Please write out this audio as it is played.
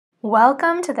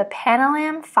Welcome to the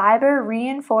Panolam Fiber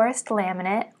Reinforced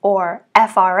Laminate, or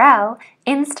FRL,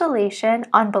 installation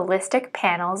on ballistic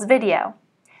panels video.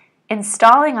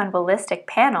 Installing on ballistic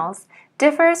panels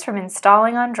differs from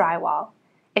installing on drywall.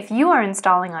 If you are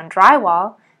installing on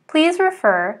drywall, please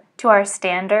refer to our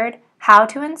standard How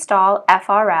to Install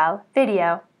FRL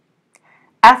video.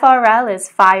 FRL is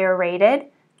fire-rated,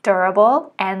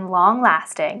 durable, and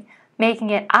long-lasting, making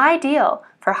it ideal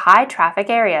for high-traffic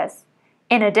areas.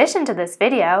 In addition to this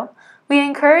video, we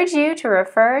encourage you to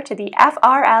refer to the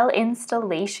FRL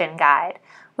installation guide,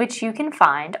 which you can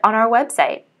find on our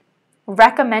website.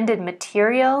 Recommended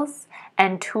materials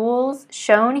and tools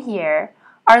shown here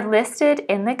are listed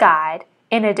in the guide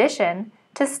in addition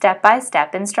to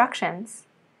step-by-step instructions.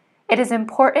 It is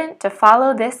important to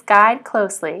follow this guide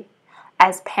closely,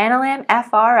 as Panolam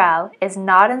FRL is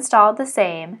not installed the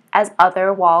same as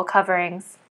other wall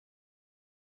coverings.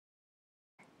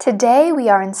 Today we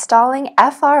are installing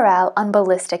FRL on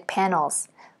ballistic panels.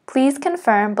 Please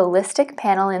confirm ballistic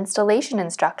panel installation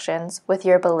instructions with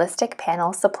your ballistic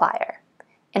panel supplier.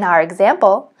 In our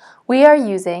example, we are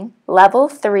using Level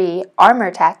 3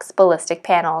 ArmorTex ballistic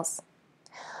panels.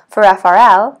 For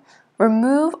FRL,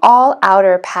 remove all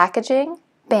outer packaging,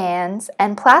 bands,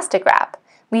 and plastic wrap,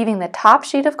 leaving the top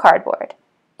sheet of cardboard.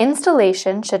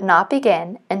 Installation should not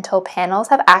begin until panels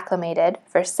have acclimated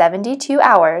for 72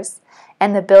 hours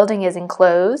and the building is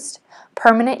enclosed,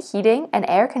 permanent heating and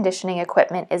air conditioning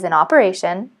equipment is in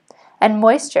operation, and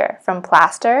moisture from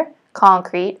plaster,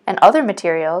 concrete, and other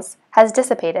materials has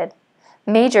dissipated.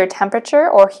 Major temperature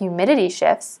or humidity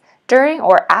shifts during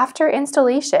or after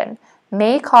installation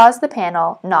may cause the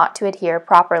panel not to adhere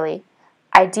properly.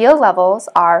 Ideal levels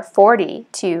are 40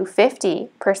 to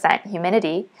 50%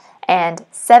 humidity and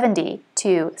 70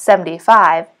 to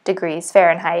 75 degrees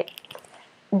Fahrenheit.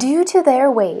 Due to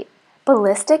their weight,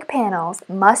 ballistic panels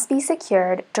must be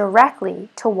secured directly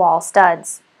to wall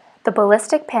studs. The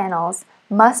ballistic panels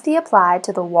must be applied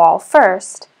to the wall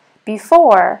first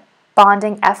before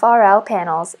bonding FRL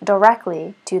panels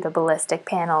directly to the ballistic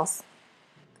panels.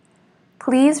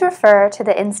 Please refer to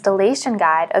the installation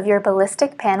guide of your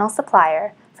ballistic panel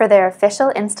supplier for their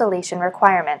official installation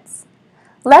requirements.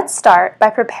 Let's start by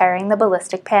preparing the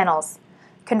ballistic panels.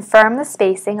 Confirm the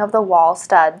spacing of the wall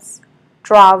studs.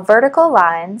 Draw vertical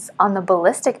lines on the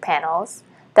ballistic panels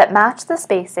that match the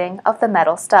spacing of the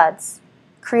metal studs.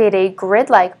 Create a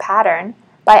grid-like pattern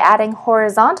by adding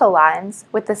horizontal lines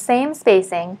with the same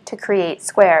spacing to create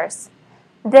squares.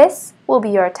 This will be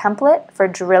your template for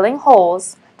drilling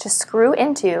holes to screw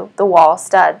into the wall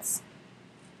studs.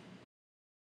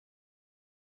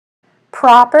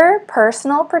 Proper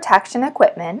personal protection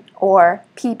equipment, or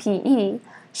PPE,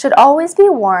 should always be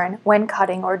worn when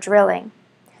cutting or drilling.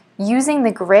 Using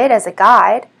the grid as a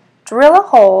guide, drill a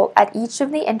hole at each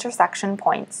of the intersection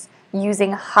points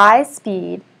using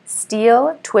high-speed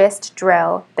steel twist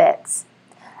drill bits.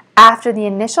 After the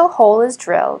initial hole is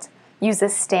drilled, use a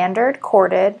standard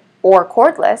corded or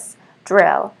cordless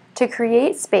drill to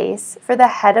create space for the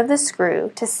head of the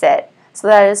screw to sit so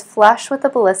that it is flush with the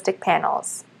ballistic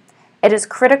panels. It is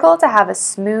critical to have a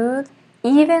smooth,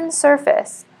 even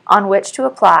surface on which to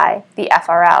apply the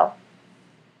FRL.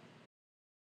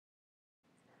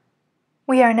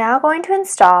 We are now going to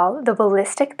install the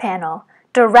ballistic panel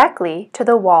directly to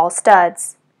the wall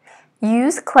studs.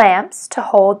 Use clamps to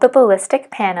hold the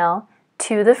ballistic panel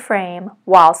to the frame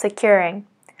while securing.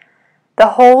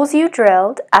 The holes you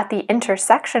drilled at the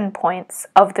intersection points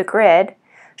of the grid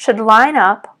should line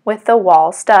up with the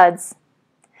wall studs.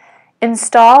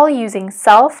 Install using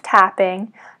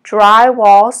self-tapping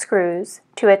drywall screws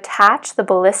to attach the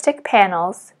ballistic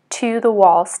panels to the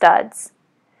wall studs.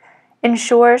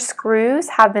 Ensure screws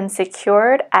have been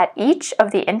secured at each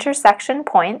of the intersection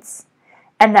points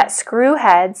and that screw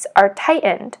heads are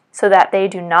tightened so that they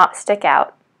do not stick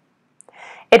out.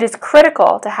 It is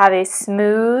critical to have a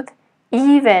smooth,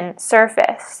 even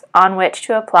surface on which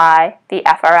to apply the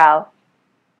FRL.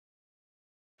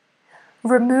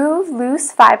 Remove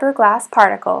loose fiberglass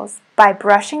particles by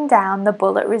brushing down the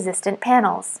bullet-resistant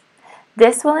panels.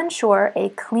 This will ensure a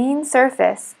clean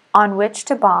surface on which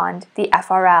to bond the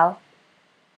FRL.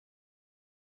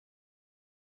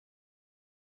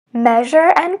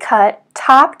 Measure and cut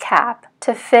top cap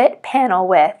to fit panel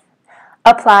width.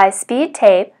 Apply speed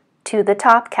tape to the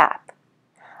top cap.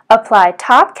 Apply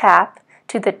top cap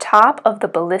to the top of the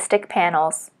ballistic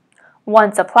panels.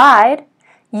 Once applied,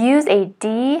 use a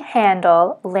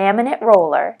D-handle laminate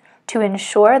roller to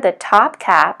ensure the top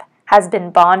cap has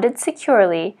been bonded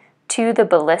securely to the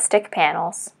ballistic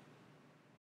panels.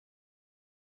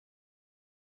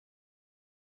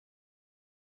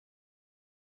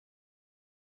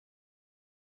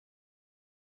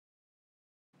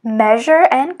 Measure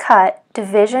and cut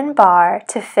division bar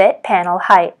to fit panel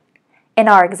height. In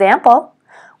our example,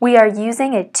 we are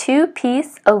using a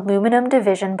 2-piece aluminum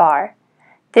division bar.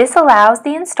 This allows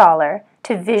the installer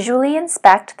to visually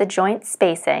inspect the joint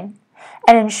spacing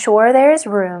and ensure there is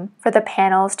room for the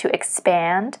panels to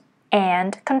expand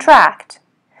and contract.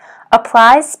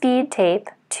 Apply speed tape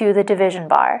to the division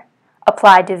bar.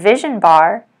 Apply division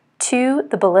bar to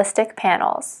the ballistic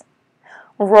panels.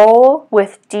 Roll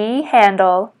with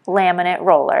D-handle laminate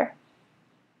roller.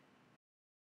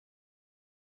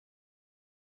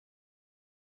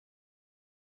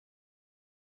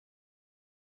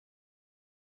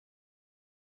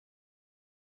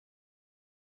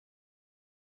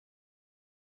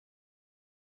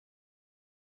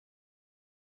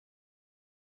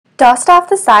 Dust off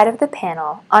the side of the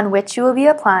panel on which you will be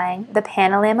applying the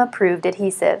Panolam approved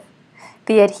adhesive.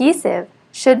 The adhesive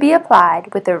should be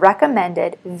applied with the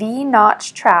recommended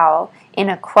V-notch trowel in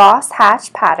a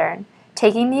cross-hatch pattern,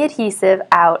 taking the adhesive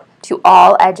out to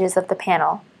all edges of the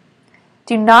panel.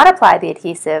 Do not apply the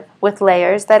adhesive with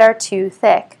layers that are too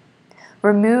thick.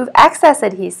 Remove excess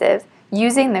adhesive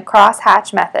using the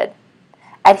cross-hatch method.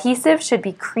 Adhesive should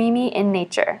be creamy in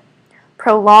nature.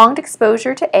 Prolonged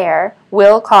exposure to air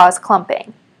will cause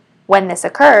clumping. When this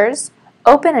occurs,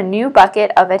 open a new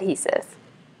bucket of adhesive.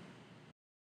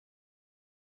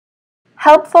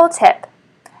 Helpful tip: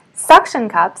 suction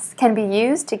cups can be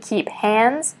used to keep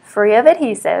hands free of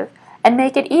adhesive and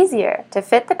make it easier to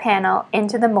fit the panel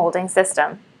into the molding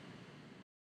system.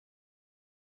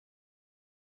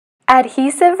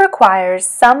 Adhesive requires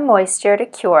some moisture to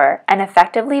cure and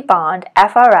effectively bond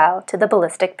FRL to the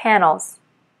ballistic panels.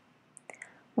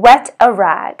 Wet a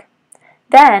rag.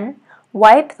 Then,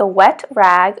 wipe the wet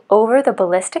rag over the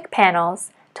ballistic panels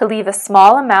to leave a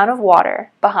small amount of water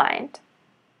behind.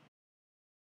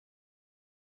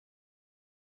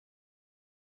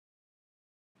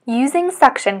 Using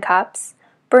suction cups,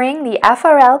 bring the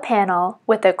FRL panel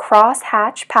with a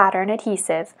cross-hatch pattern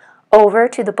adhesive over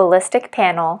to the ballistic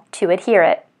panel to adhere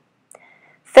it.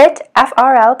 Fit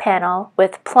FRL panel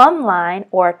with plumb line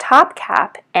or top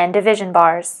cap and division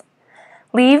bars.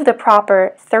 Leave the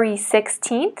proper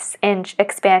 3/16 inch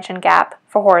expansion gap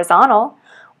for horizontal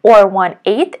or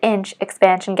 1/8 inch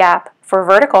expansion gap for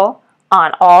vertical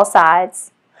on all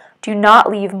sides. Do not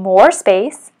leave more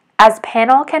space, as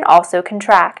panel can also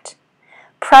contract.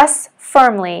 Press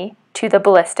firmly to the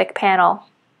ballistic panel.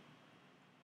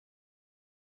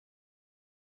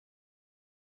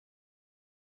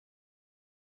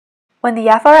 When the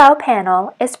FRL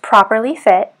panel is properly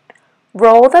fit,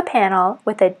 roll the panel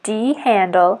with a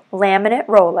D-handle laminate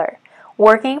roller,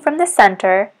 working from the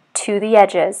center to the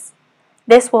edges.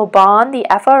 This will bond the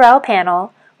FRL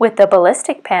panel with the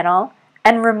ballistic panel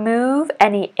and remove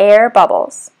any air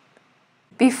bubbles.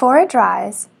 Before it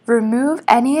dries, remove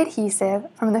any adhesive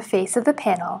from the face of the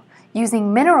panel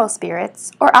using mineral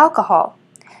spirits or alcohol.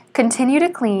 Continue to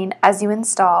clean as you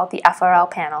install the FRL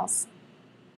panels.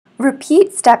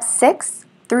 Repeat steps 6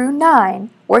 through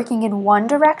 9, working in one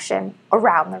direction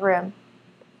around the room.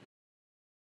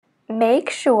 Make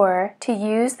sure to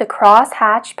use the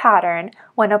cross-hatch pattern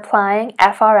when applying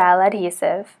FRL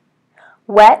adhesive.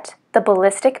 Wet the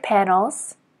ballistic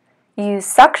panels. Use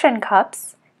suction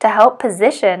cups to help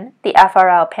position the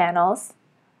FRL panels.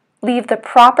 Leave the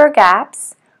proper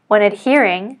gaps when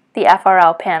adhering the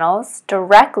FRL panels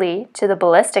directly to the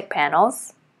ballistic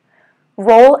panels.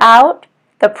 Roll out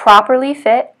the properly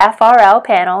fit FRL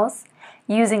panels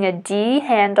using a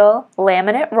D-handle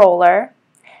laminate roller,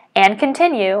 and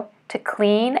continue to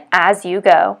clean as you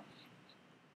go.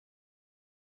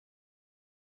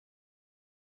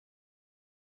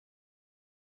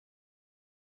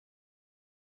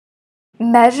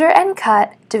 Measure and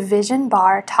cut division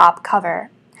bar top cover.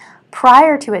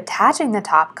 Prior to attaching the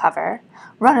top cover,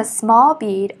 run a small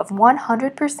bead of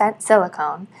 100%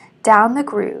 silicone down the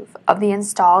groove of the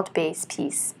installed base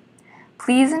piece.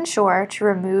 Please ensure to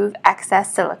remove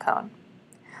excess silicone.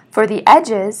 For the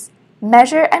edges,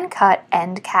 measure and cut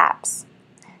end caps.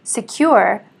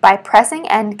 Secure by pressing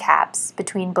end caps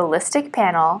between ballistic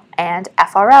panel and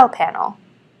FRL panel.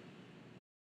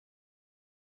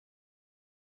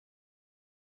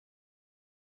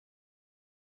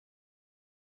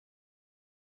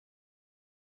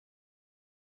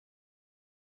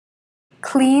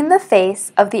 Clean the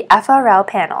face of the FRL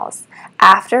panels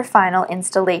after final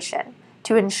installation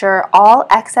to ensure all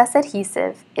excess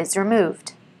adhesive is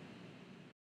removed.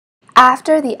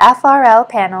 After the FRL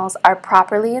panels are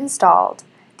properly installed,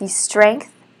 the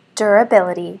strength,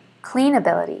 durability,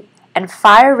 cleanability, and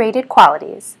fire-rated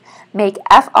qualities make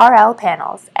FRL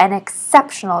panels an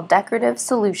exceptional decorative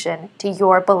solution to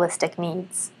your ballistic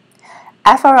needs.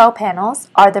 FRL panels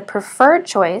are the preferred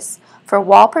choice for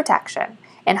wall protection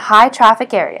in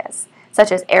high-traffic areas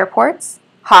such as airports,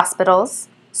 hospitals,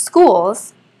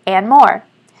 schools, and more.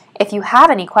 If you have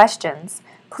any questions,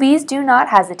 please do not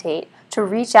hesitate to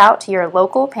reach out to your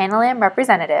local Panolam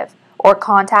representative or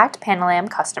contact Panolam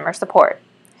customer support.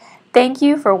 Thank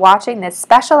you for watching this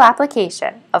special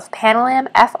application of Panolam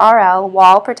FRL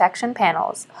wall protection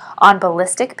panels on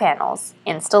Ballistic Panels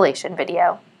installation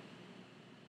video.